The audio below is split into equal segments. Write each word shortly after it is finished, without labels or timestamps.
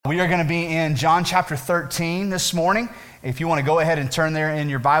We are going to be in John chapter 13 this morning. If you want to go ahead and turn there in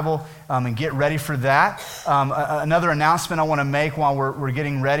your Bible and get ready for that. Another announcement I want to make while we're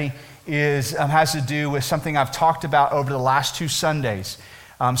getting ready has to do with something I've talked about over the last 2 Sundays.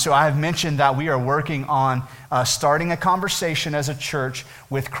 So I have mentioned that we are working on starting a conversation as a church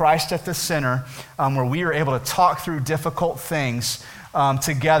with Christ at the center, where we are able to talk through difficult things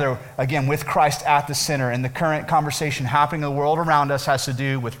together, again, with Christ at the center. And the current conversation happening in the world around us has to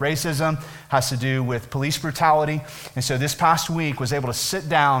do with racism, has to do with police brutality. And so this past week was able to sit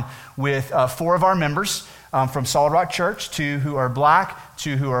down with 4 of our members from Solid Rock Church, 2 who are black,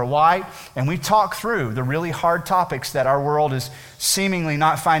 2 who are white, and we talked through the really hard topics that our world is seemingly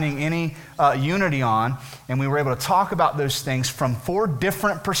not finding any unity on, and we were able to talk about those things from 4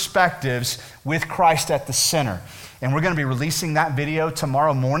 different perspectives with Christ at the center. And we're going to be releasing that video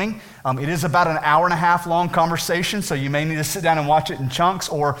tomorrow morning. It is about an hour-and-a-half long conversation, so you may need to sit down and watch it in chunks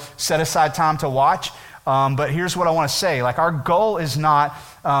or set aside time to watch. But here's what I want to say. Our goal is not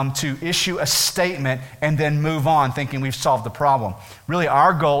to issue a statement and then move on thinking we've solved the problem. Really,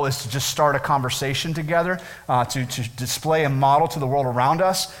 our goal is to just start a conversation together, to display a model to the world around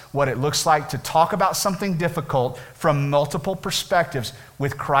us, what it looks like to talk about something difficult from multiple perspectives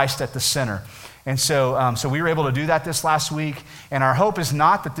with Christ at the center. And so we were able to do that this last week, and our hope is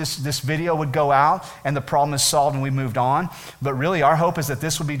not that this video would go out and the problem is solved and we moved on, but really our hope is that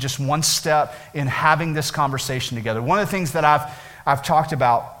this would be just one step in having this conversation together. One of the things that I've talked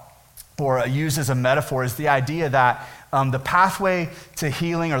about or used as a metaphor is the idea that the pathway to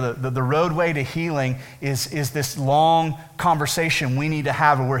healing, or the roadway to healing, is this long conversation we need to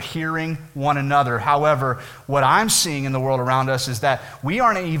have where we're hearing one another. However, what I'm seeing in the world around us is that we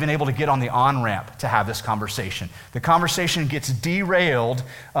aren't even able to get on the on-ramp to have this conversation. The conversation gets derailed,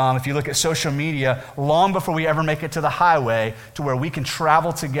 if you look at social media, long before we ever make it to the highway to where we can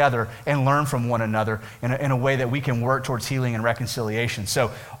travel together and learn from one another in a way that we can work towards healing and reconciliation. So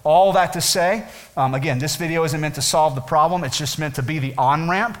all that to say, again, this video isn't meant to solve the problem. It's just meant to be the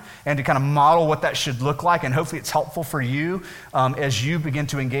on-ramp and to kind of model what that should look like. And hopefully it's helpful for you as you begin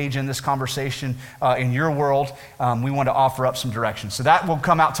to engage in this conversation in your world. We want to offer up some direction. So that will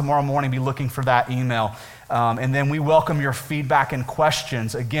come out tomorrow morning. Be looking for that email. And then we welcome your feedback and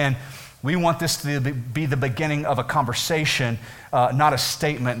questions. Again, we want this to be the beginning of a conversation, not a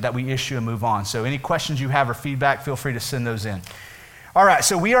statement that we issue and move on. So any questions you have or feedback, feel free to send those in. All right,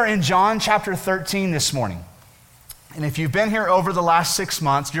 so we are in John chapter 13 this morning. And if you've been here over the last 6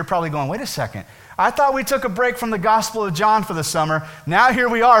 months, you're probably going, wait a second. I thought we took a break from the Gospel of John for the summer. Now here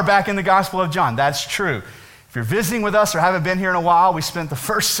we are back in the Gospel of John. That's true. If you're visiting with us or haven't been here in a while, we spent the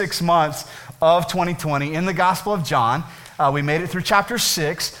first 6 months of 2020 in the Gospel of John. We made it through chapter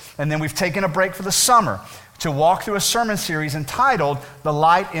 6, and then we've taken a break for the summer to walk through a sermon series entitled The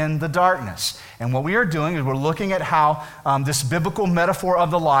Light in the Darkness. And what we are doing is we're looking at how this biblical metaphor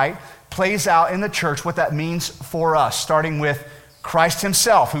of the light plays out in the church, what that means for us, starting with Christ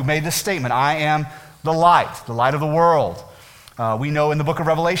himself, who made this statement, I am the light of the world. We know in the book of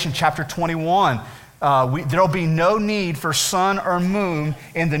Revelation, chapter 21, there'll be no need for sun or moon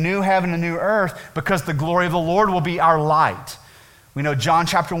in the new heaven and new earth because the glory of the Lord will be our light. We know John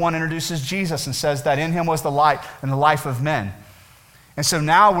chapter 1 introduces Jesus and says that in him was the light and the life of men. And so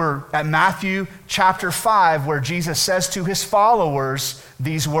now we're at Matthew chapter 5, where Jesus says to his followers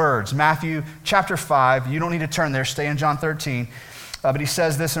these words. Matthew chapter 5, you don't need to turn there, stay in John 13. But he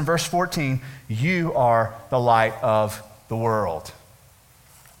says this in verse 14, you are the light of the world.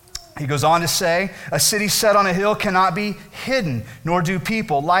 He goes on to say, a city set on a hill cannot be hidden, nor do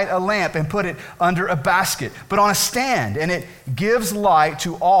people light a lamp and put it under a basket, but on a stand, and it gives light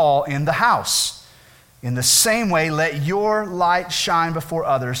to all in the house. In the same way, let your light shine before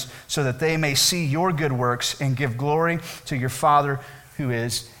others so that they may see your good works and give glory to your Father who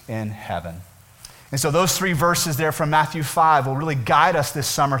is in heaven. And so those 3 verses there from Matthew 5 will really guide us this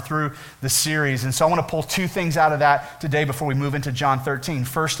summer through the series. And so I want to pull 2 things out of that today before we move into John 13.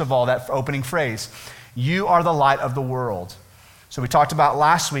 First of all, that opening phrase, you are the light of the world. So we talked about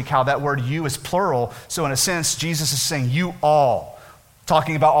last week how that word you is plural. So in a sense, Jesus is saying you all,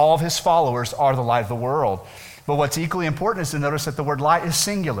 talking about all of his followers, are the light of the world. But what's equally important is to notice that the word light is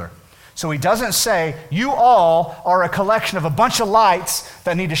singular. So he doesn't say, you all are a collection of a bunch of lights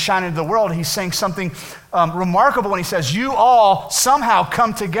that need to shine into the world. He's saying something remarkable when he says, you all somehow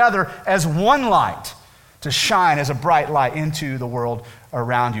come together as one light to shine as a bright light into the world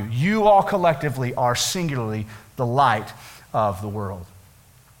around you. You all collectively are singularly the light of the world.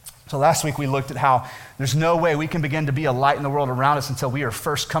 So last week we looked at how there's no way we can begin to be a light in the world around us until we are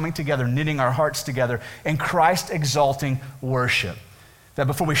first coming together, knitting our hearts together in Christ-exalting worship. That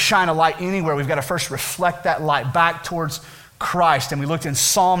before we shine a light anywhere, we've got to first reflect that light back towards Christ. And we looked in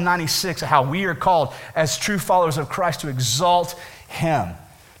Psalm 96 at how we are called as true followers of Christ to exalt him,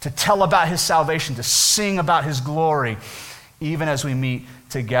 to tell about his salvation, to sing about his glory, even as we meet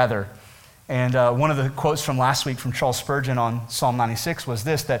together. And one of the quotes from last week from Charles Spurgeon on Psalm 96 was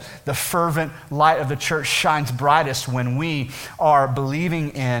this, that the fervent light of the church shines brightest when we are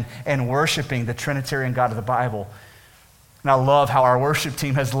believing in and worshiping the Trinitarian God of the Bible. And I love how our worship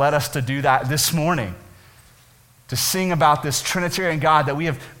team has led us to do that this morning, to sing about this Trinitarian God that we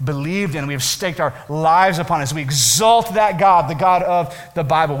have believed in, we have staked our lives upon. As we exalt that God, the God of the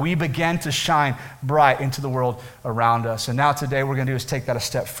Bible, we begin to shine bright into the world around us. And now today what we're going to do is take that a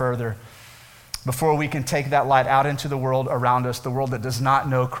step further. Before we can take that light out into the world around us, the world that does not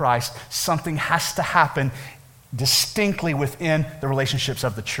know Christ, something has to happen distinctly within the relationships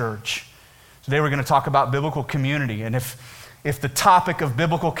of the church. Today we're going to talk about biblical community. And if the topic of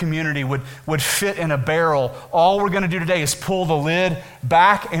biblical community would fit in a barrel, all we're going to do today is pull the lid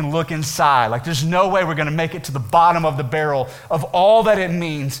back and look inside. Like there's no way we're going to make it to the bottom of the barrel of all that it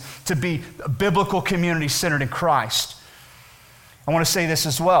means to be a biblical community centered in Christ. I want to say this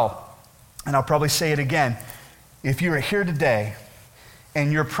as well, and I'll probably say it again. If you are here today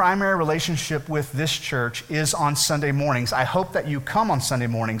and your primary relationship with this church is on Sunday mornings, I hope that you come on Sunday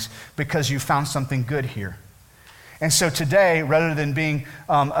mornings because you found something good here. And so today, rather than being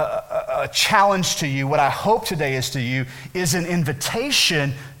a challenge to you, what I hope today is to you is an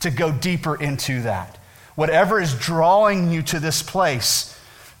invitation to go deeper into that. Whatever is drawing you to this place,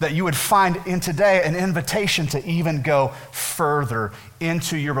 that you would find in today an invitation to even go further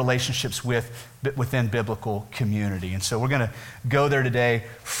into your relationships within biblical community. And so we're going to go there today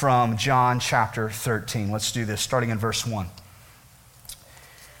from John chapter 13. Let's do this, starting in verse 1.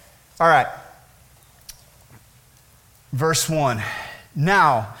 All right. Verse 1.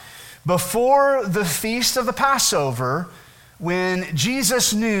 Now, before the feast of the Passover, when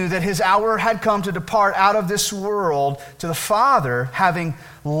Jesus knew that his hour had come to depart out of this world to the Father, having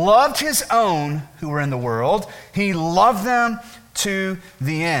loved his own who were in the world, he loved them to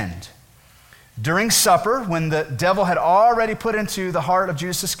the end. During supper, when the devil had already put into the heart of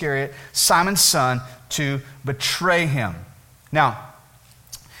Judas Iscariot, Simon's son, to betray him. Now,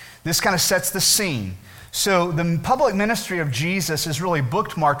 this kind of sets the scene. So the public ministry of Jesus is really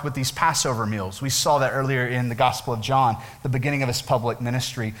bookmarked with these Passover meals. We saw that earlier in the Gospel of John. The beginning of his public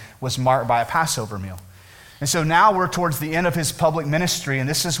ministry was marked by a Passover meal. And so now we're towards the end of his public ministry, and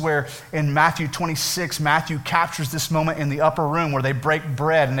this is where in Matthew 26, Matthew captures this moment in the upper room where they break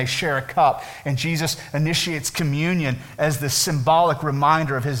bread and they share a cup, and Jesus initiates communion as the symbolic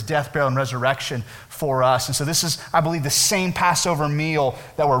reminder of his death, burial, and resurrection for us. And so this is, I believe, the same Passover meal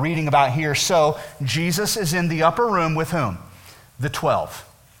that we're reading about here. So Jesus is in the upper room with whom? The 12.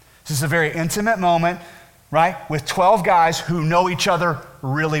 This is a very intimate moment, right? With 12 guys who know each other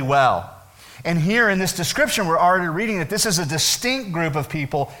really well. And here in this description, we're already reading that this is a distinct group of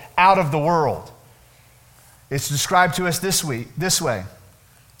people out of the world. It's described to us this way.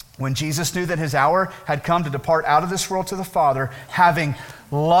 When Jesus knew that his hour had come to depart out of this world to the Father, having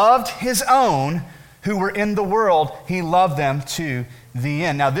loved his own who were in the world, he loved them to the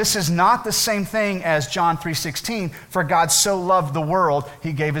end. Now, this is not the same thing as John 3:16, for God so loved the world,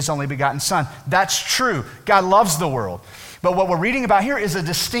 he gave his only begotten Son. That's true. God loves the world. But what we're reading about here is a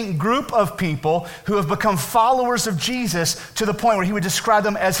distinct group of people who have become followers of Jesus to the point where he would describe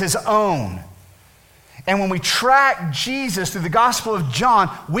them as his own. And when we track Jesus through the Gospel of John,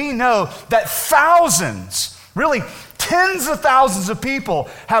 we know that thousands, really tens of thousands of people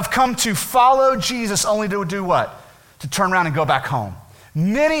have come to follow Jesus only to do what? To turn around and go back home.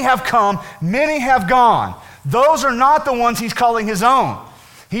 Many have come, many have gone. Those are not the ones he's calling his own.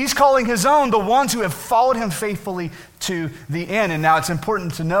 He's calling his own the ones who have followed him faithfully to the end. And now it's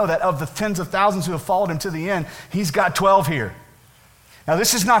important to know that of the tens of thousands who have followed him to the end, he's got 12 here. Now,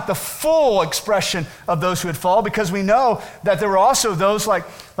 this is not the full expression of those who had followed, because we know that there were also those like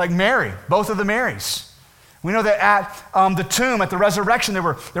Mary, both of the Marys. We know that at the tomb, at the resurrection, there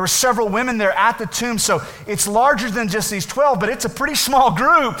were several women there at the tomb. So it's larger than just these 12, but it's a pretty small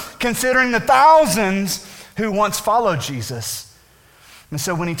group considering the thousands who once followed Jesus. And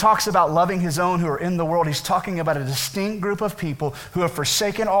so when he talks about loving his own who are in the world, he's talking about a distinct group of people who have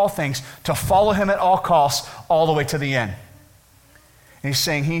forsaken all things to follow him at all costs all the way to the end. And he's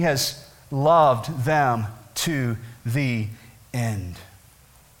saying he has loved them to the end.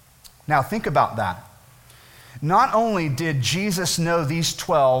 Now think about that. Not only did Jesus know these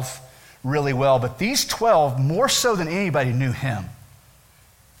 12 really well, but these 12 more so than anybody knew him.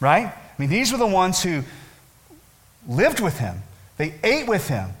 Right? I mean, these were the ones who lived with him. They ate with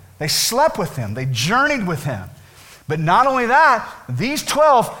him. They slept with him. They journeyed with him. But not only that, these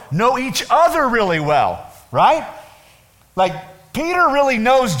 12 know each other really well, right? Like Peter really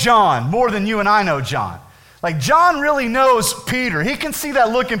knows John more than you and I know John. Like John really knows Peter. He can see that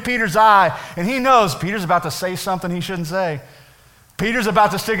look in Peter's eye, and he knows Peter's about to say something he shouldn't say. Peter's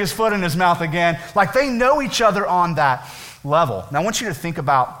about to stick his foot in his mouth again. Like they know each other on that level. Now I want you to think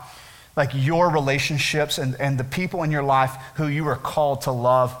about like your relationships and the people in your life who you are called to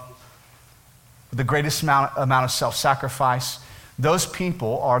love with the greatest amount of self-sacrifice. Those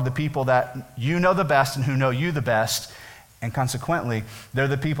people are the people that you know the best and who know you the best, and consequently, they're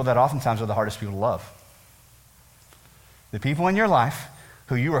the people that oftentimes are the hardest people to love. The people in your life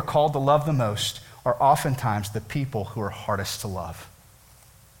who you are called to love the most are oftentimes the people who are hardest to love.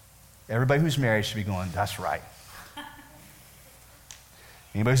 Everybody who's married should be going, that's right.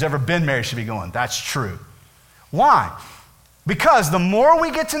 Anybody who's ever been married should be going, that's true. Why? Because the more we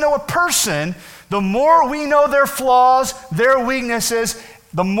get to know a person, the more we know their flaws, their weaknesses,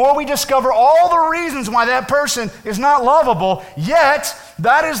 the more we discover all the reasons why that person is not lovable, yet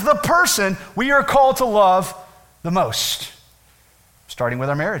that is the person we are called to love the most, starting with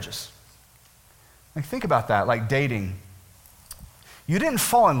our marriages. Like think about that, like dating. You didn't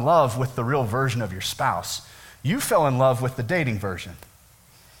fall in love with the real version of your spouse. You fell in love with the dating version,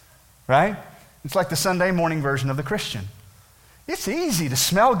 right? It's like the Sunday morning version of the Christian. It's easy to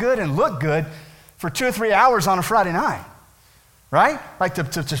smell good and look good for 2 or 3 hours on a Friday night, right? Like to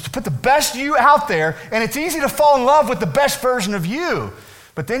put the best you out there, and it's easy to fall in love with the best version of you.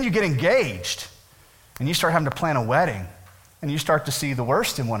 But then you get engaged, and you start having to plan a wedding, and you start to see the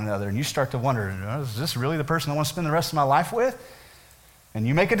worst in one another, and you start to wonder, is this really the person I want to spend the rest of my life with? And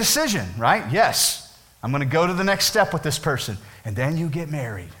you make a decision, right? Yes, I'm going to go to the next step with this person. And then you get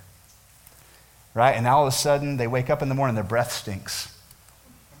married, right? And all of a sudden, they wake up in the morning, their breath stinks.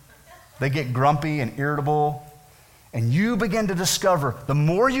 They get grumpy and irritable. And you begin to discover, the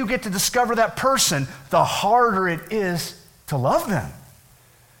more you get to discover that person, the harder it is to love them.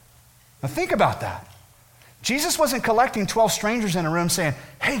 Now think about that. Jesus wasn't collecting 12 strangers in a room saying,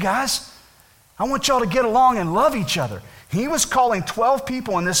 hey guys, I want y'all to get along and love each other. He was calling 12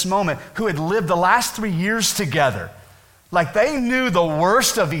 people in this moment who had lived the last 3 years together. Like they knew the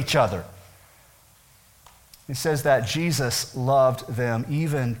worst of each other. It says that Jesus loved them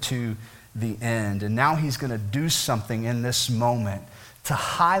even to the end. And now he's going to do something in this moment to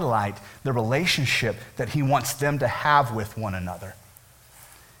highlight the relationship that he wants them to have with one another.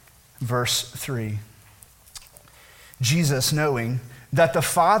 Verse 3. Jesus, knowing that the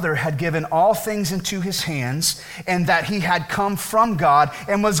Father had given all things into his hands and that he had come from God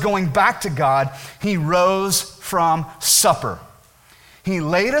and was going back to God, he rose from supper. He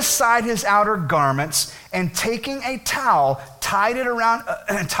laid aside his outer garments and taking a towel, tied it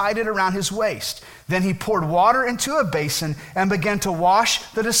around his waist. Then he poured water into a basin and began to wash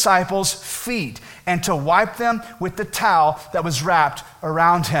the disciples' feet and to wipe them with the towel that was wrapped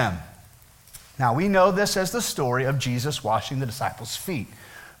around him. Now, we know this as the story of Jesus washing the disciples' feet.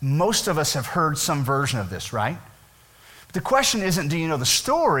 Most of us have heard some version of this, right? The question isn't, do you know the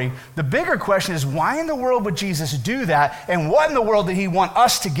story? The bigger question is, why in the world would Jesus do that? And what in the world did he want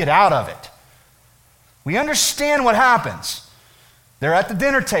us to get out of it? We understand what happens. They're at the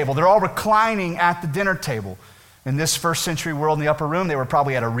dinner table. They're all reclining at the dinner table. In this first century world in the upper room, they were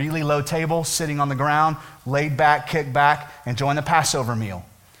probably at a really low table, sitting on the ground, laid back, kicked back, enjoying the Passover meal.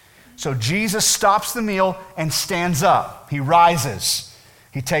 So Jesus stops the meal and stands up. He rises.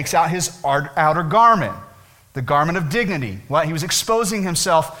 He takes out his outer garment, the garment of dignity. Well, he was exposing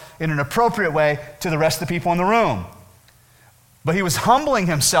himself in an appropriate way to the rest of the people in the room. But he was humbling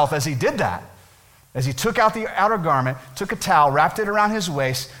himself as he did that. As he took out the outer garment, took a towel, wrapped it around his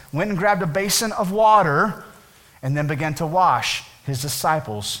waist, went and grabbed a basin of water, and then began to wash his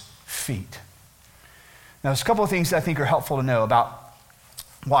disciples' feet. Now, there's a couple of things that I think are helpful to know about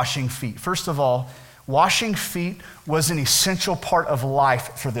washing feet. First of all, washing feet was an essential part of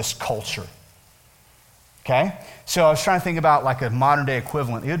life for this culture. Okay? So I was trying to think about like a modern day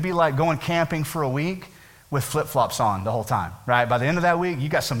equivalent. It would be like going camping for a week with flip-flops on the whole time, right? By the end of that week, you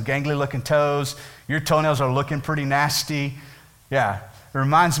got some gangly looking toes. Your toenails are looking pretty nasty. Yeah. It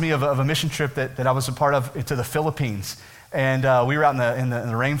reminds me of a mission trip that I was a part of to the Philippines. And we were out in the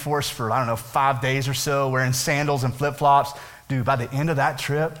rainforest for, 5 days or so, wearing sandals and flip-flops. Dude, by the end of that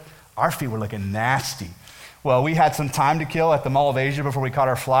trip, our feet were looking nasty. Well, we had some time to kill at the Mall of Asia before we caught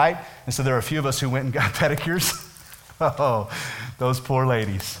our flight, and so there were a few of us who went and got pedicures. Oh, those poor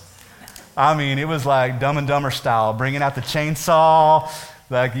ladies. I mean, it was like Dumb and Dumber style, bringing out the chainsaw,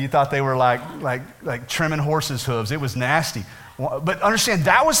 like you thought they were like trimming horses' hooves. It was nasty. But understand,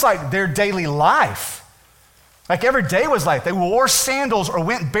 that was like their daily life. Like every day was like they wore sandals or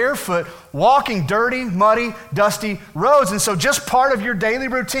went barefoot, walking dirty, muddy, dusty roads. And so just part of your daily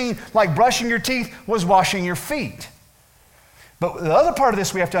routine, like brushing your teeth, was washing your feet. But the other part of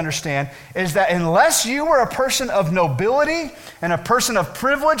this we have to understand is that unless you were a person of nobility and a person of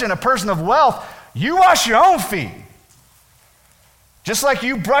privilege and a person of wealth, you wash your own feet. Just like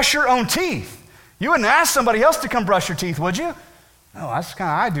you brush your own teeth. You wouldn't ask somebody else to come brush your teeth, would you? No, that's kind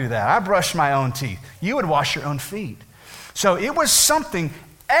of, I do that. I brush my own teeth. You would wash your own feet. So it was something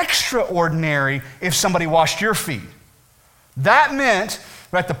extraordinary if somebody washed your feet. That meant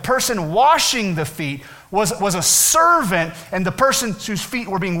that the person washing the feet was a servant, and the person whose feet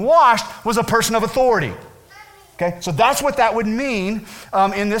were being washed was a person of authority. Okay, so that's what that would mean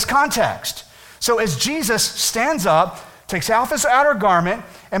in this context. So as Jesus stands up, takes off his outer garment,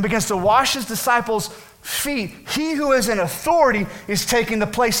 and begins to wash his disciples' feet, he who is in authority is taking the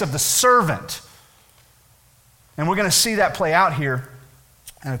place of the servant. And we're going to see that play out here.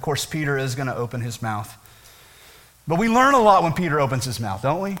 And of course, Peter is going to open his mouth. But we learn a lot when Peter opens his mouth,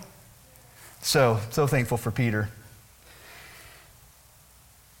 don't we? So thankful for Peter.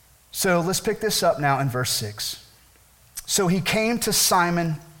 So let's pick this up now in verse 6. So he came to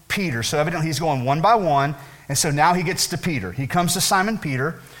Simon Peter. So evidently he's going one by one. And so now he gets to Peter. He comes to Simon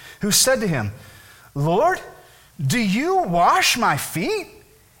Peter, who said to him, Lord, do you wash my feet?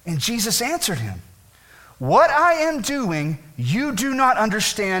 And Jesus answered him, what I am doing, you do not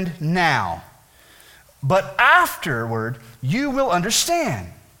understand now, but afterward you will understand.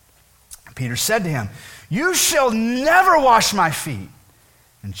 Peter said to him, you shall never wash my feet.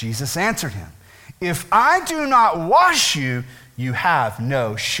 And Jesus answered him, if I do not wash you, you have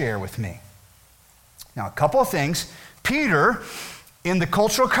no share with me. Now, a couple of things. Peter, in the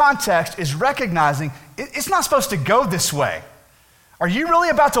cultural context, is recognizing it's not supposed to go this way. Are you really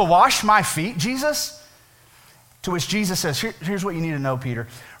about to wash my feet, Jesus? To which Jesus says, here's what you need to know, Peter.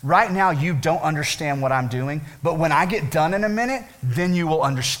 Right now, you don't understand what I'm doing, but when I get done in a minute, then you will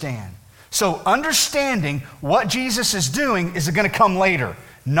understand. So understanding what Jesus is doing is going to come later,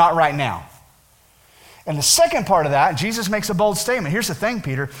 not right now. And the second part of that, Jesus makes a bold statement. Here's the thing,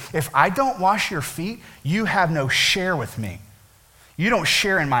 Peter. If I don't wash your feet, you have no share with me. You don't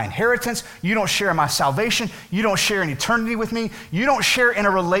share in my inheritance. You don't share in my salvation. You don't share in eternity with me. You don't share in a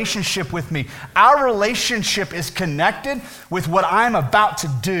relationship with me. Our relationship is connected with what I'm about to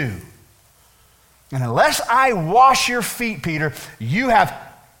do. And unless I wash your feet, Peter, you have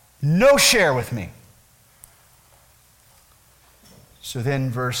no share with me. So then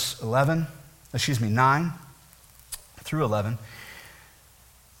verse 9 through 11,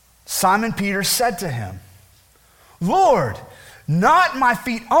 Simon Peter said to him, Lord, not my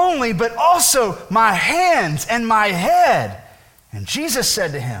feet only, but also my hands and my head. And Jesus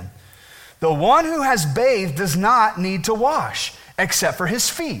said to him, the one who has bathed does not need to wash, except for his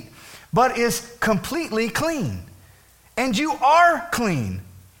feet, but is completely clean. And you are clean,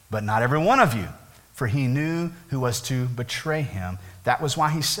 but not every one of you. For he knew who was to betray him. That was why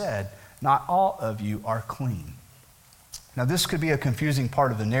he said, not all of you are clean. Now, this could be a confusing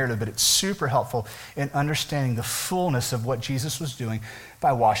part of the narrative, but it's super helpful in understanding the fullness of what Jesus was doing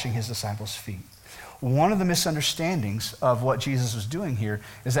by washing his disciples' feet. One of the misunderstandings of what Jesus was doing here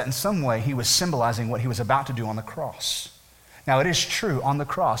is that in some way he was symbolizing what he was about to do on the cross. Now, it is true, on the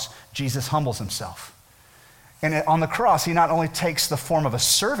cross, Jesus humbles himself. And on the cross, he not only takes the form of a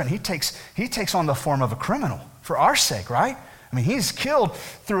servant, he takes on the form of a criminal for our sake, right? I mean, he's killed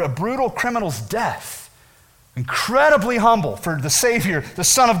through a brutal criminal's death. Incredibly humble for the Savior, the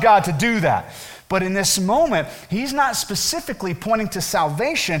Son of God, to do that. But in this moment, he's not specifically pointing to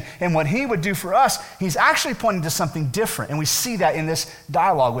salvation and what he would do for us. He's actually pointing to something different. And we see that in this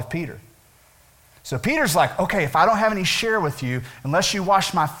dialogue with Peter. So Peter's like, okay, if I don't have any share with you, unless you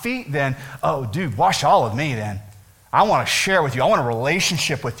wash my feet, then, oh, dude, wash all of me then. I want to share with you. I want a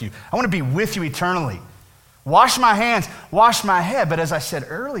relationship with you. I want to be with you eternally. Wash my hands, wash my head. But as I said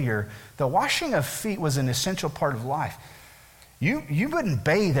earlier, the washing of feet was an essential part of life. You wouldn't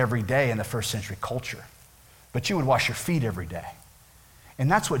bathe every day in the first century culture, but you would wash your feet every day.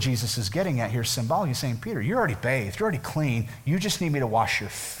 And that's what Jesus is getting at here symbolically. He's saying, Peter, you're already bathed, you're already clean, you just need me to wash your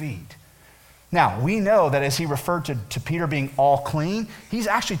feet. Now, we know that as he referred to Peter being all clean, he's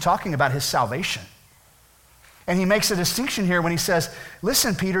actually talking about his salvation. And he makes a distinction here when he says,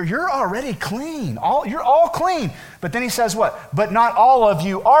 listen, Peter, you're already clean. You're all clean. But then he says what? But not all of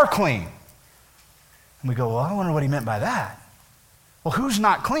you are clean. And we go, well, I wonder what he meant by that. Well, who's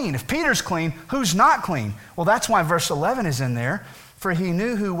not clean? If Peter's clean, who's not clean? Well, that's why verse 11 is in there. for he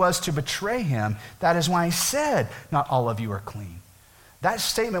knew who was to betray him. That is why he said, not all of you are clean. That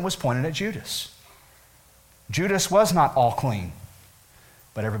statement was pointed at Judas. Judas was not all clean,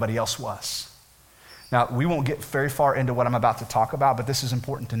 but everybody else was. Now, we won't get very far into what I'm about to talk about, but this is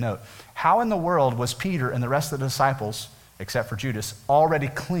important to note. How in the world was Peter and the rest of the disciples, except for Judas, already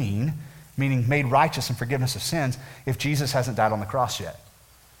clean, meaning made righteous in forgiveness of sins, if Jesus hasn't died on the cross yet?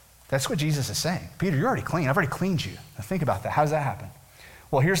 That's what Jesus is saying. Peter, you're already clean. I've already cleaned you. Now think about that. How does that happen?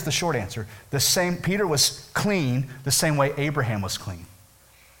 Well, here's the short answer. Peter was clean the same way Abraham was clean.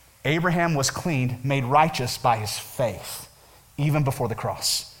 Abraham was cleaned, made righteous by his faith, even before the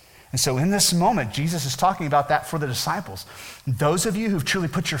cross. And so in this moment, Jesus is talking about that for the disciples. Those of you who've truly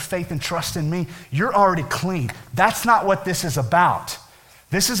put your faith and trust in me, you're already clean. That's not what this is about.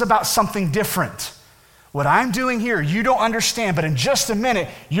 This is about something different. What I'm doing here, you don't understand, but in just a minute,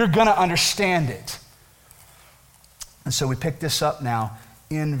 you're going to understand it. And so we pick this up now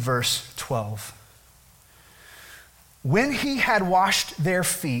in verse 12. When he had washed their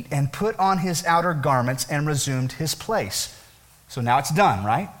feet and put on his outer garments and resumed his place. So now it's done,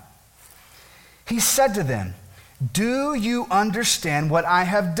 right? He said to them, do you understand what I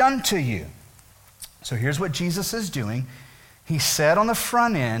have done to you? So here's what Jesus is doing. He said on the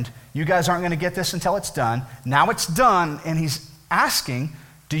front end, you guys aren't going to get this until it's done. Now it's done, and he's asking,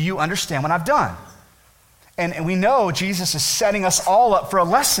 do you understand what I've done? And we know Jesus is setting us all up for a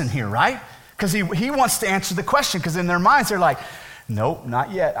lesson here, right? Because he wants to answer the question, because in their minds they're like, nope,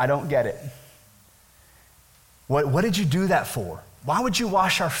 not yet, I don't get it. What did you do that for? Why would you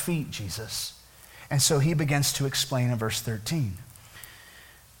wash our feet, Jesus? And so he begins to explain in verse 13.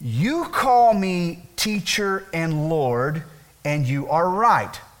 You call me teacher and Lord, and you are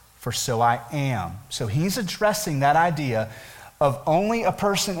right, for so I am. So he's addressing that idea of only a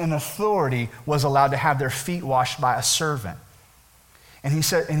person in authority was allowed to have their feet washed by a servant. And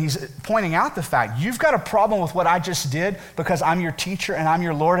he's pointing out the fact, you've got a problem with what I just did because I'm your teacher and I'm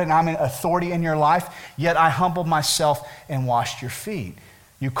your Lord and I'm an authority in your life, yet I humbled myself and washed your feet.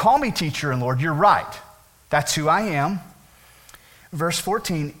 You call me teacher and Lord, you're right. That's who I am. Verse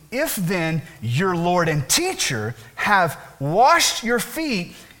 14, if then your Lord and teacher have washed your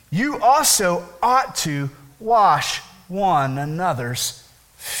feet, you also ought to wash one another's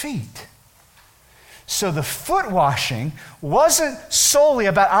feet. So the foot washing wasn't solely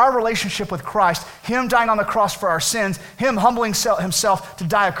about our relationship with Christ, him dying on the cross for our sins, him humbling himself to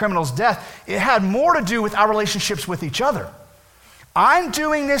die a criminal's death. It had more to do with our relationships with each other. I'm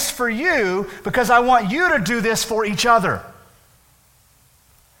doing this for you because I want you to do this for each other.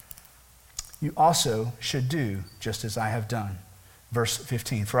 You also should do just as I have done. Verse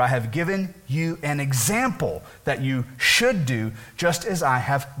 15, for I have given you an example that you should do just as I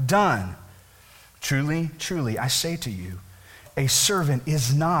have done. Truly, truly, I say to you, a servant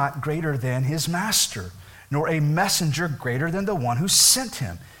is not greater than his master, nor a messenger greater than the one who sent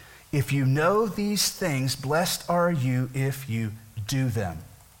him. If you know these things, blessed are you if you do them.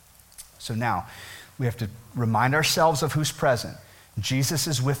 So now, we have to remind ourselves of who's present. Jesus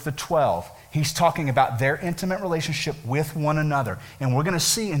is with the 12. He's talking about their intimate relationship with one another. And we're going to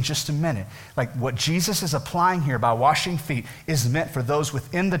see in just a minute, like what Jesus is applying here by washing feet is meant for those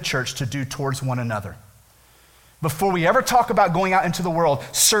within the church to do towards one another. Before we ever talk about going out into the world,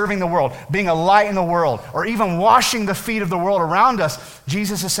 serving the world, being a light in the world, or even washing the feet of the world around us,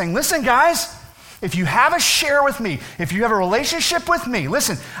 Jesus is saying, listen, guys, if you have a share with me, if you have a relationship with me,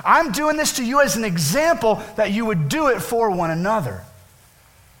 listen, I'm doing this to you as an example that you would do it for one another.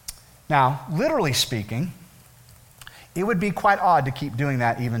 Now, literally speaking, it would be quite odd to keep doing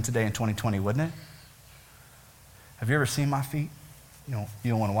that even today in 2020, wouldn't it? Have you ever seen my feet? You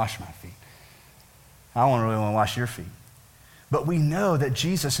don't want to wash my feet. I don't really want to wash your feet. But we know that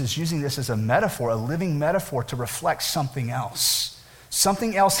Jesus is using this as a metaphor, a living metaphor to reflect something else.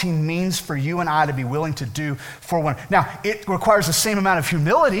 Something else he means for you and I to be willing to do for one. Now, it requires the same amount of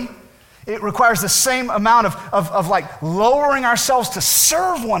humility. It requires the same amount of like lowering ourselves to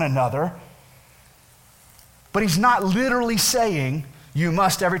serve one another. But he's not literally saying you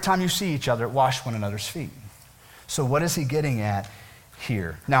must, every time you see each other, wash one another's feet. So what is he getting at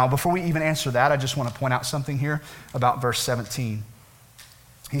here? Now, before we even answer that, I just want to point out something here about verse 17.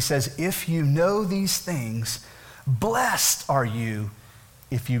 He says, if you know these things, blessed are you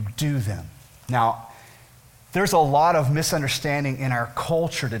if you do them. Now, there's a lot of misunderstanding in our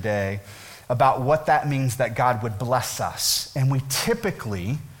culture today about what that means that God would bless us. And we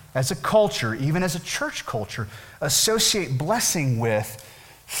typically, as a culture, even as a church culture, associate blessing with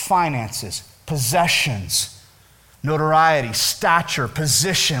finances, possessions, notoriety, stature,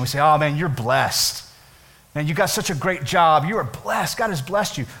 position. We say, oh man, you're blessed. Man, you got such a great job. You are blessed. God has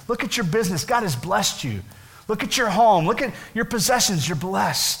blessed you. Look at your business. God has blessed you. Look at your home. Look at your possessions. You're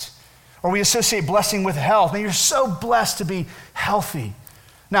blessed. Or we associate blessing with health. Man, you're so blessed to be healthy.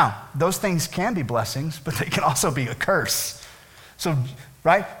 Now, those things can be blessings, but they can also be a curse. So,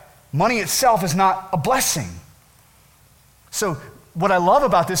 right? Money itself is not a blessing. So what I love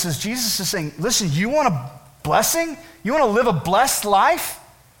about this is Jesus is saying, listen, you want a blessing? You want to live a blessed life?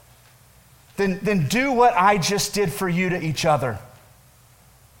 Then do what I just did for you to each other.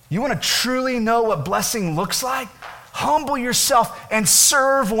 You want to truly know what blessing looks like? Humble yourself and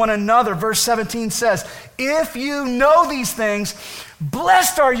serve one another. Verse 17 says, if you know these things,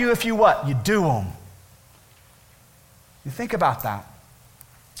 blessed are you if you what? You do them. You think about that.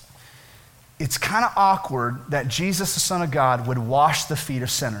 It's kind of awkward that Jesus, the Son of God, would wash the feet of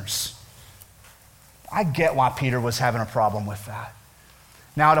sinners. I get why Peter was having a problem with that.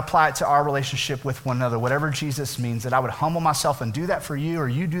 Now I'd apply it to our relationship with one another. Whatever Jesus means, that I would humble myself and do that for you, or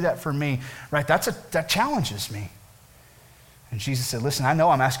you do that for me, right? That challenges me. And Jesus said, listen, I know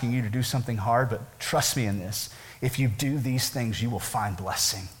I'm asking you to do something hard, but trust me in this. If you do these things, you will find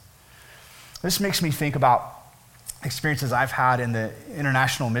blessing. This makes me think about experiences I've had in the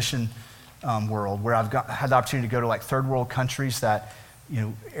international mission world, where I've had the opportunity to go to like third world countries that,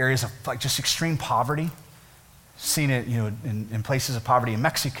 areas of like just extreme poverty. Seen it, in places of poverty in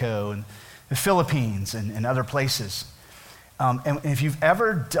Mexico and the Philippines and other places. And if you've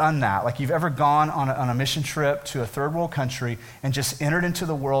ever done that, like you've ever gone on a mission trip to a third world country and just entered into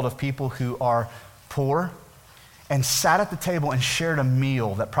the world of people who are poor and sat at the table and shared a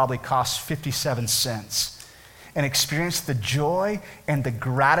meal that probably cost 57 cents and experienced the joy and the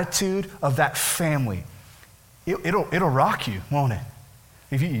gratitude of that family, it'll rock you, won't it?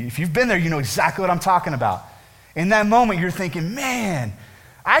 If you've been there, you know exactly what I'm talking about. In that moment, you're thinking, man,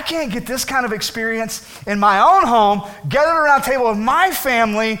 I can't get this kind of experience in my own home, gathered around a table with my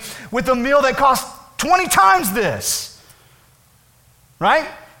family with a meal that costs 20 times this, right?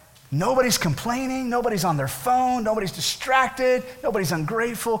 Nobody's complaining, nobody's on their phone, nobody's distracted, nobody's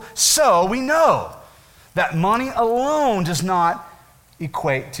ungrateful. So we know that money alone does not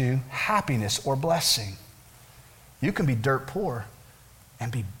equate to happiness or blessing. You can be dirt poor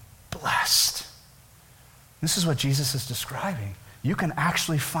and be blessed. This is what Jesus is describing. You can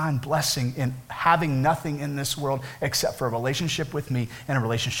actually find blessing in having nothing in this world except for a relationship with me and a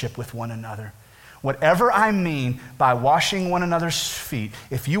relationship with one another. Whatever I mean by washing one another's feet,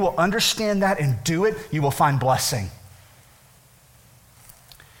 if you will understand that and do it, you will find blessing.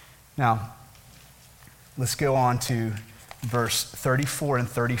 Now, let's go on to verse 34 and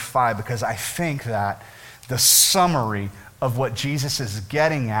 35, because I think that the summary of what Jesus is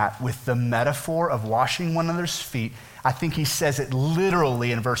getting at with the metaphor of washing one another's feet, I think he says it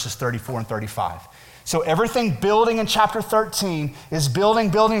literally in verses 34 and 35. So everything building in chapter 13 is building.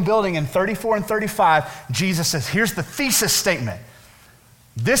 In 34 and 35, Jesus says, here's the thesis statement.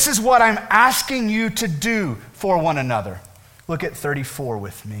 This is what I'm asking you to do for one another. Look at 34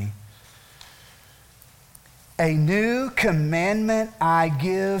 with me. A new commandment I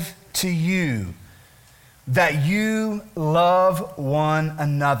give to you, that you love one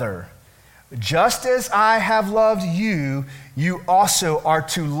another. Just as I have loved you, you also are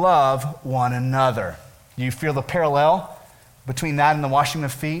to love one another. Do you feel the parallel between that and the washing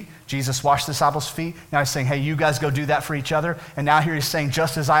of feet? Jesus washed the disciples' feet. Now he's saying, hey, you guys go do that for each other. And now here he's saying,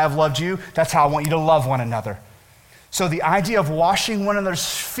 just as I have loved you, that's how I want you to love one another. So the idea of washing one another's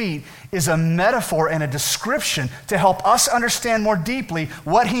feet is a metaphor and a description to help us understand more deeply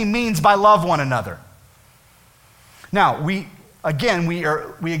what he means by love one another. Now, we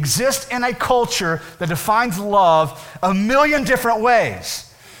exist in a culture that defines love a million different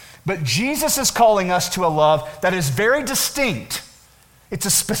ways. But Jesus is calling us to a love that is very distinct. It's a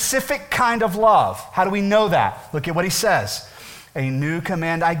specific kind of love. How do we know that? Look at what he says. A new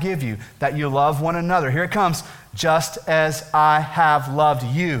command I give you, that you love one another. Here it comes. Just as I have loved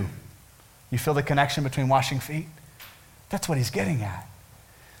you. You feel the connection between washing feet? That's what he's getting at.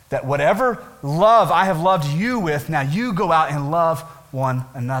 That whatever love I have loved you with, now you go out and love one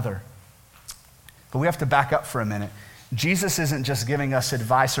another. But we have to back up for a minute. Jesus isn't just giving us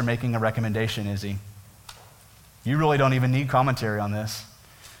advice or making a recommendation, is he? You really don't even need commentary on this.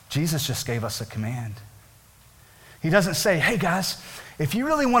 Jesus just gave us a command. He doesn't say, hey guys, if you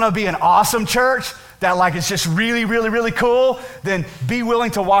really want to be an awesome church, that like it's just really, really, really cool, then be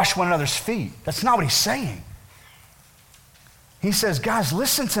willing to wash one another's feet. That's not what he's saying. He says, guys,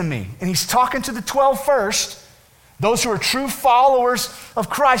 listen to me. And he's talking to the 12 first, those who are true followers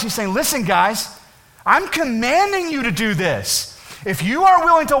of Christ. He's saying, listen, guys, I'm commanding you to do this. If you aren't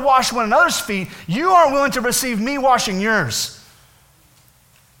willing to wash one another's feet, you aren't willing to receive me washing yours.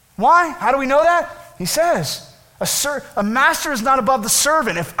 Why? How do we know that? He says, a master is not above the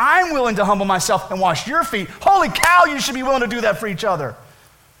servant. If I'm willing to humble myself and wash your feet, holy cow, you should be willing to do that for each other.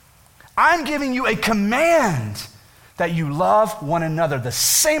 I'm giving you a command that you love one another the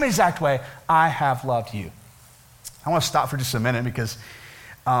same exact way I have loved you. I want to stop for just a minute because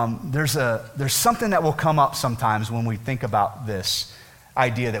there's something that will come up sometimes when we think about this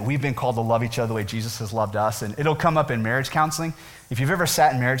idea that we've been called to love each other the way Jesus has loved us, and it'll come up in marriage counseling. If you've ever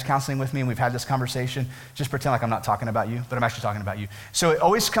sat in marriage counseling with me and we've had this conversation, just pretend like I'm not talking about you, but I'm actually talking about you. So it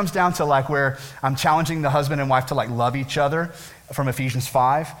always comes down to like where I'm challenging the husband and wife to like love each other from Ephesians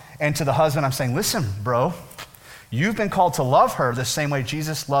 5, and to the husband I'm saying, listen, bro, you've been called to love her the same way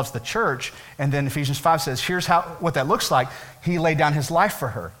Jesus loves the church. And then Ephesians 5 says, here's what that looks like. He laid down his life for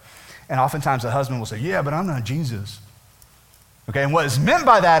her. And oftentimes the husband will say, yeah, but I'm not Jesus. Okay, and what is meant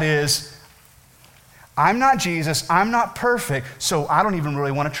by that is, I'm not Jesus, I'm not perfect, so I don't even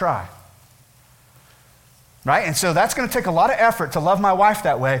really want to try. Right? And so that's going to take a lot of effort to love my wife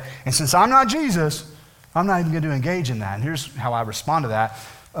that way. And since I'm not Jesus, I'm not even going to engage in that. And here's how I respond to that.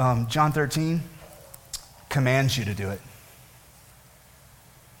 John 13 commands you to do it.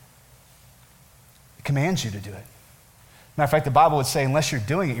 It commands you to do it. Matter of fact, the Bible would say, unless you're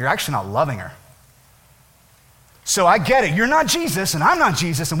doing it, you're actually not loving her. So I get it. You're not Jesus, and I'm not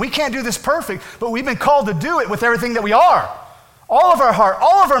Jesus, and we can't do this perfect, but we've been called to do it with everything that we are. All of our heart,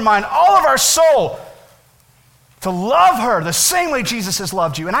 all of our mind, all of our soul. To love her the same way Jesus has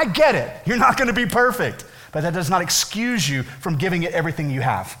loved you. And I get it. You're not going to be perfect, but that does not excuse you from giving it everything you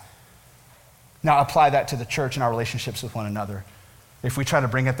have. Now apply that to the church and our relationships with one another. If we try to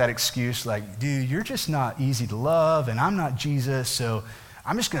bring up that excuse like, dude, you're just not easy to love, and I'm not Jesus, so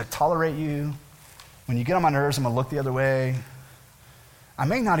I'm just going to tolerate you. When you get on my nerves, I'm going to look the other way. I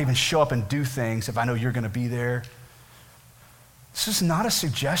may not even show up and do things if I know you're going to be there. This is not a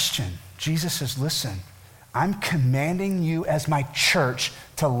suggestion. Jesus says, listen, I'm commanding you as my church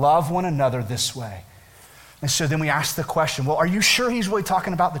to love one another this way. And so then we ask the question, well, are you sure he's really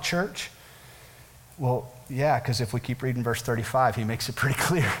talking about the church? Well, yeah, because if we keep reading verse 35, he makes it pretty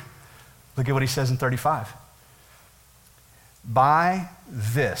clear. Look at what he says in 35. By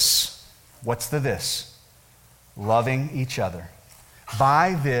this, what's the this? Loving each other.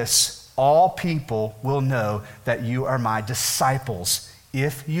 By this, all people will know that you are my disciples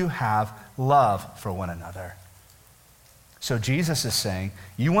if you have love for one another. So Jesus is saying,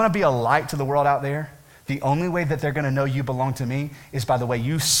 you want to be a light to the world out there? The only way that they're going to know you belong to me is by the way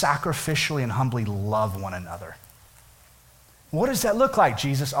you sacrificially and humbly love one another. What does that look like,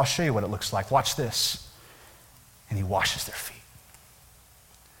 Jesus? I'll show you what it looks like. Watch this. And he washes their feet.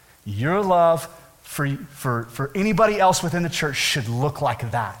 Your love for anybody else within the church should look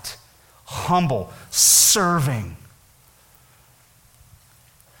like that. Humble, serving.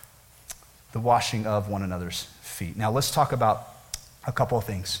 The washing of one another's feet. Now let's talk about a couple of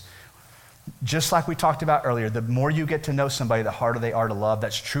things. Just like we talked about earlier, the more you get to know somebody, the harder they are to love.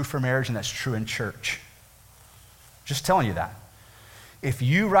 That's true for marriage and that's true in church. Just telling you that. If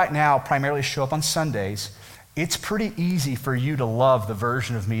you right now primarily show up on Sundays, it's pretty easy for you to love the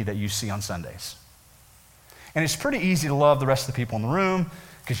version of me that you see on Sundays. And it's pretty easy to love the rest of the people in the room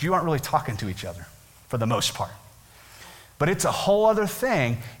because you aren't really talking to each other for the most part. But it's a whole other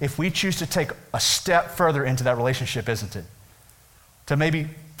thing if we choose to take a step further into that relationship, isn't it? To maybe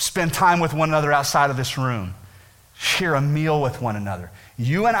spend time with one another outside of this room, share a meal with one another.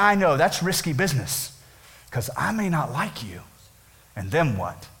 You and I know that's risky business because I may not like you, and then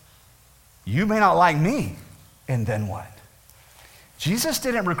what? You may not like me, and then what? Jesus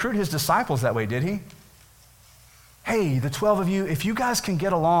didn't recruit his disciples that way, did he? Hey, the 12 of you, if you guys can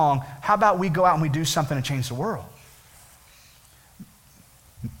get along, how about we go out and we do something to change the world?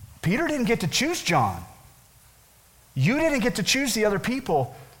 Peter didn't get to choose John. You didn't get to choose the other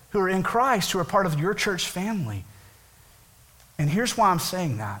people who are in Christ, who are part of your church family. And here's why I'm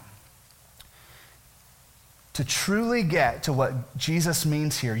saying that. To truly get to what Jesus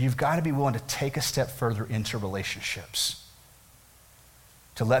means here, you've got to be willing to take a step further into relationships.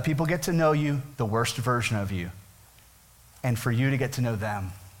 To let people get to know you, the worst version of you, and for you to get to know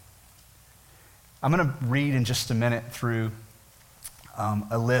them. I'm going to read in just a minute through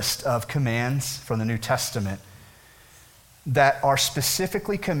a list of commands from the New Testament that are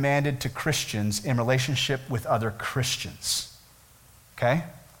specifically commanded to Christians in relationship with other Christians. Okay?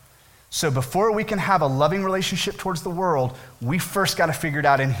 So before we can have a loving relationship towards the world, we first got to figure it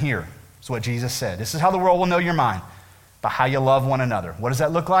out in here. That's what Jesus said. This is how the world will know you're mine, by how you love one another. What does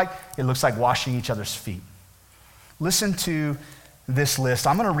that look like? It looks like washing each other's feet. Listen to this list.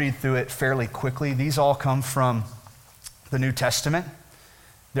 I'm going to read through it fairly quickly. These all come from the New Testament.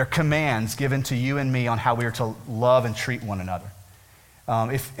 They're commands given to you and me on how we are to love and treat one another.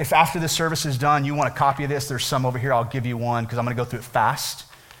 If after this service is done, you want a copy of this, there's some over here. I'll give you one because I'm going to go through it fast.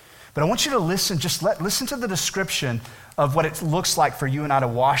 But I want you to listen, listen to the description of what it looks like for you and I to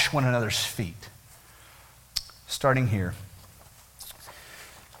wash one another's feet. Starting here.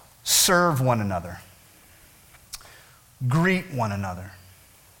 Serve one another. Greet one another.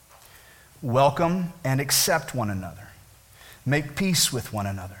 Welcome and accept one another. Make peace with one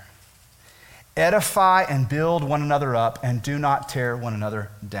another. Edify and build one another up, and do not tear one another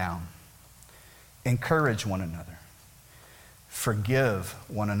down. Encourage one another. Forgive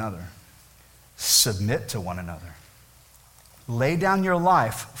one another. Submit to one another. Lay down your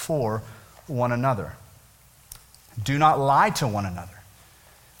life for one another. Do not lie to one another,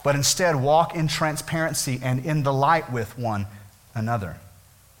 but instead walk in transparency and in the light with one another.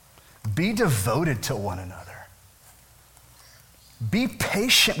 Be devoted to one another. Be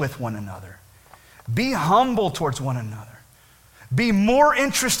patient with one another. Be humble towards one another. Be more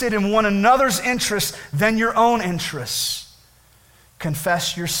interested in one another's interests than your own interests.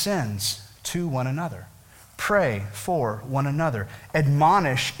 Confess your sins to one another. Pray for one another.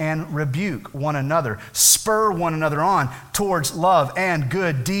 Admonish and rebuke one another. Spur one another on towards love and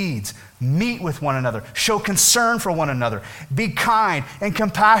good deeds. Meet with one another. Show concern for one another. Be kind and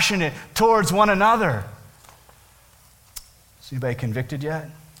compassionate towards one another. Is anybody convicted yet?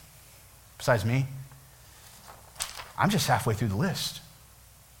 Besides me? I'm just halfway through the list.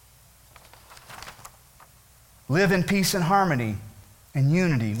 Live in peace and harmony and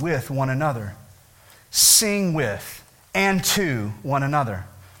unity with one another. Sing with and to one another.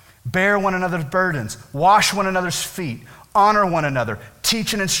 Bear one another's burdens. Wash one another's feet. Honor one another.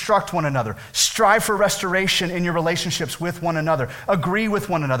 Teach and instruct one another. Strive for restoration in your relationships with one another. Agree with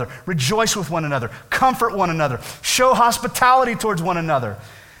one another. Rejoice with one another. Comfort one another. Show hospitality towards one another.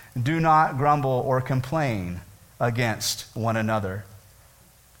 Do not grumble or complain against one another.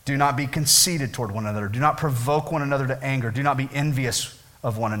 Do not be conceited toward one another. Do not provoke one another to anger. Do not be envious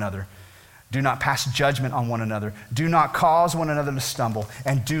of one another. Do not pass judgment on one another. Do not cause one another to stumble.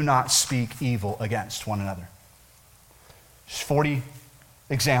 And do not speak evil against one another. Just 40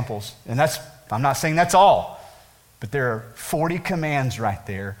 examples. And I'm not saying that's all, but there are 40 commands right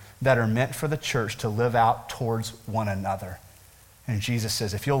there that are meant for the church to live out towards one another. And Jesus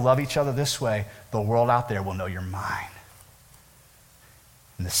says, if you'll love each other this way, the world out there will know you're mine.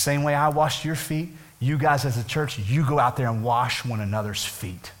 In the same way I washed your feet, you guys as a church, you go out there and wash one another's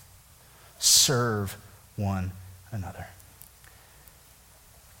feet. Serve one another.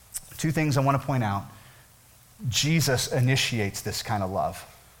 Two things I want to point out. Jesus initiates this kind of love.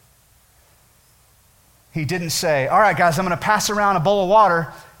 He didn't say, all right, guys, I'm going to pass around a bowl of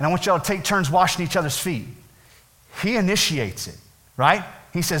water, and I want y'all to take turns washing each other's feet. He initiates it, right?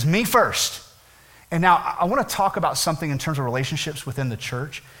 He says, me first. And now I want to talk about something in terms of relationships within the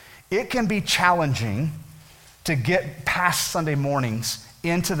church. It can be challenging to get past Sunday mornings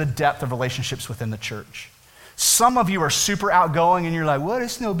into the depth of relationships within the church. Some of you are super outgoing and you're like, what?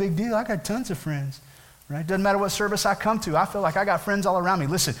 It's no big deal. I got tons of friends, right? Doesn't matter what service I come to. I feel like I got friends all around me.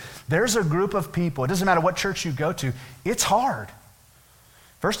 Listen, there's a group of people. It doesn't matter what church you go to. It's hard.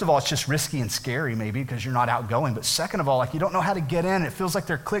 First of all, it's just risky and scary maybe because you're not outgoing. But second of all, like you don't know how to get in. It feels like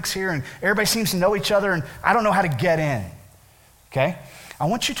there are cliques here and everybody seems to know each other and I don't know how to get in, okay? I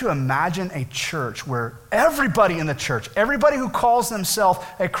want you to imagine a church where everybody in the church, everybody who calls themselves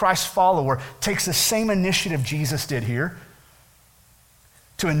a Christ follower takes the same initiative Jesus did here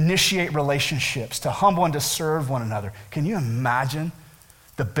to initiate relationships, to humble and to serve one another. Can you imagine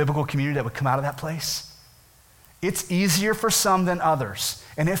the biblical community that would come out of that place? It's easier for some than others.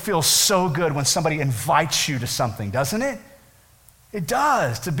 And it feels so good when somebody invites you to something, doesn't it? It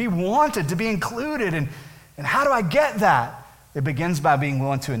does, to be wanted, to be included. And how do I get that? It begins by being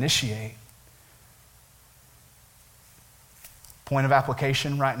willing to initiate. Point of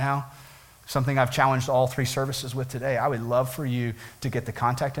application right now, something I've challenged all 3 services with today. I would love for you to get the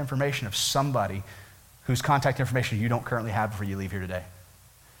contact information of somebody whose contact information you don't currently have before you leave here today.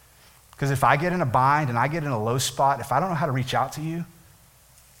 Because if I get in a bind and I get in a low spot, if I don't know how to reach out to you,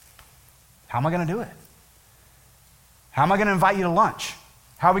 how am I going to do it? How am I going to invite you to lunch?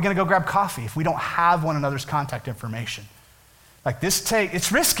 How are we going to go grab coffee if we don't have one another's contact information? Like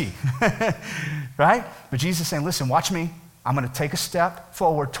it's risky, right? But Jesus is saying, listen, watch me. I'm going to take a step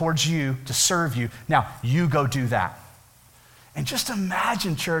forward towards you to serve you. Now, you go do that. And just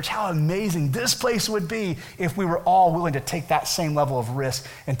imagine, church, how amazing this place would be if we were all willing to take that same level of risk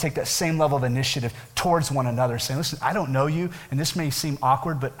and take that same level of initiative towards one another, saying, listen, I don't know you, and this may seem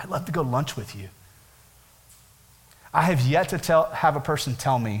awkward, but I'd love to go lunch with you. I have yet to have a person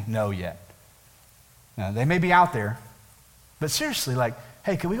tell me no yet. Now, they may be out there, but seriously, like,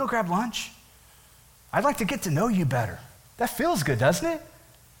 hey, can we go grab lunch? I'd like to get to know you better. That feels good, doesn't it?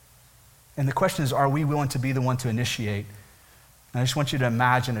 And the question is, are we willing to be the one to initiate? And I just want you to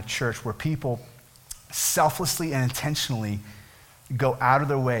imagine a church where people selflessly and intentionally go out of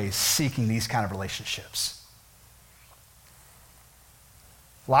their way seeking these kind of relationships.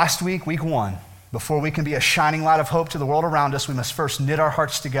 Last week, week 1, before we can be a shining light of hope to the world around us, we must first knit our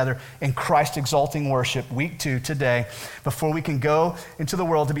hearts together in Christ-exalting worship. Week 2, today, before we can go into the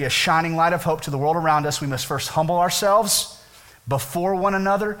world to be a shining light of hope to the world around us, we must first humble ourselves before one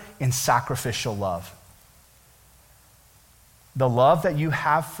another in sacrificial love. The love that you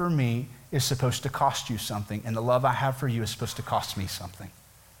have for me is supposed to cost you something, and the love I have for you is supposed to cost me something.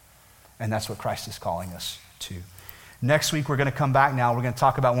 And that's what Christ is calling us to. Next week, we're going to come back now. We're going to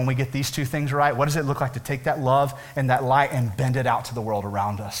talk about when we get these two things right, what does it look like to take that love and that light and bend it out to the world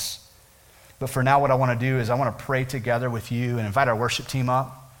around us? But for now, what I want to do is I want to pray together with you and invite our worship team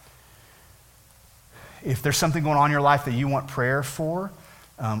up. If there's something going on in your life that you want prayer for,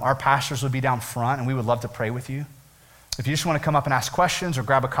 our pastors would be down front, and we would love to pray with you. If you just want to come up and ask questions or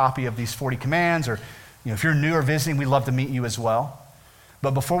grab a copy of these 40 commands, or if you're new or visiting, we'd love to meet you as well.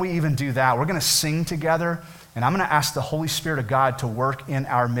 But before we even do that, we're going to sing together, and I'm going to ask the Holy Spirit of God to work in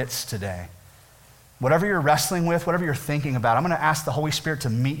our midst today. Whatever you're wrestling with, whatever you're thinking about, I'm going to ask the Holy Spirit to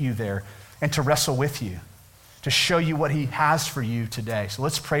meet you there and to wrestle with you, to show you what he has for you today. So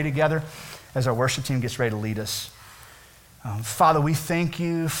let's pray together as our worship team gets ready to lead us. Father, we thank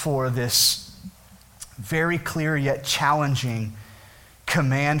you for this very clear yet challenging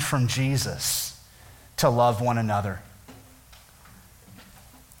command from Jesus to love one another.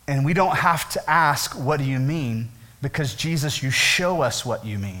 And we don't have to ask, what do you mean? Because Jesus, you show us what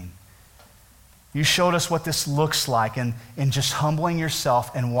you mean. You showed us what this looks like in just humbling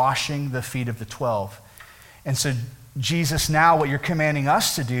yourself and washing the feet of the 12. And so, Jesus, now what you're commanding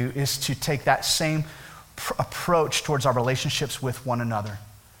us to do is to take that same approach towards our relationships with one another.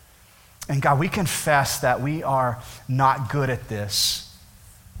 And God, we confess that we are not good at this,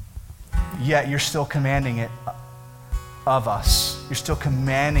 yet you're still commanding it of us. You're still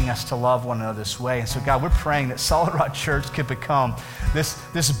commanding us to love one another this way. And so, God, we're praying that Solid Rock Church could become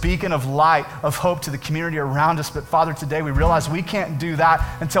this beacon of light, of hope to the community around us. But Father, today we realize we can't do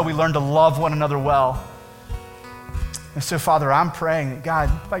that until we learn to love one another well. And so, Father, I'm praying that, God,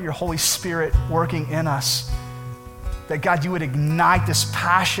 by your Holy Spirit working in us, that, God, you would ignite this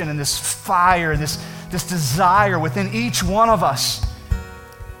passion and this fire, this desire within each one of us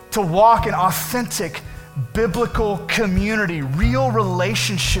to walk in authentic, biblical community, real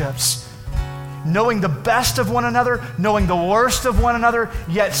relationships, knowing the best of one another, knowing the worst of one another,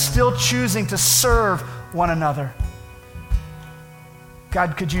 yet still choosing to serve one another.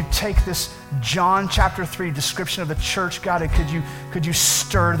 God, could you take this John chapter 3 description of the church, God, and could you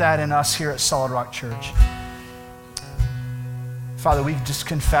stir that in us here at Solid Rock Church? Father, we just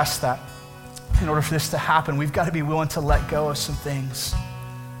confess that in order for this to happen, we've got to be willing to let go of some things.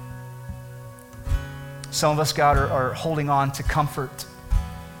 Some of us, God, are holding on to comfort.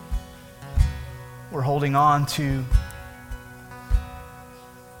 We're holding on to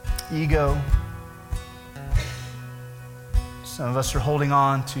ego. Some of us are holding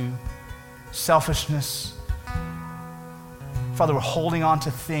on to selfishness. Father, we're holding on to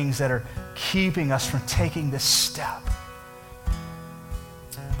things that are keeping us from taking this step.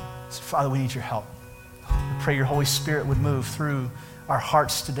 So, Father, we need your help. We pray your Holy Spirit would move through our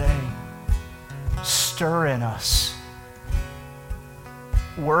hearts today. Stir in us.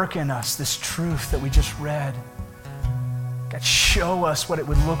 Work in us this truth that we just read. God, show us what it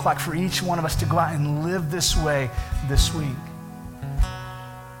would look like for each one of us to go out and live this way this week.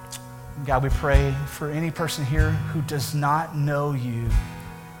 God, we pray for any person here who does not know you,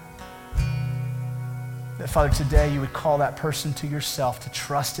 that, Father, today you would call that person to yourself to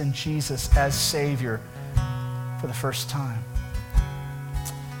trust in Jesus as Savior for the first time.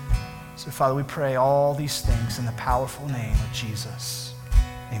 So, Father, we pray all these things in the powerful name of Jesus.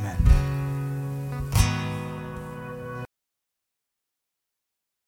 Amen.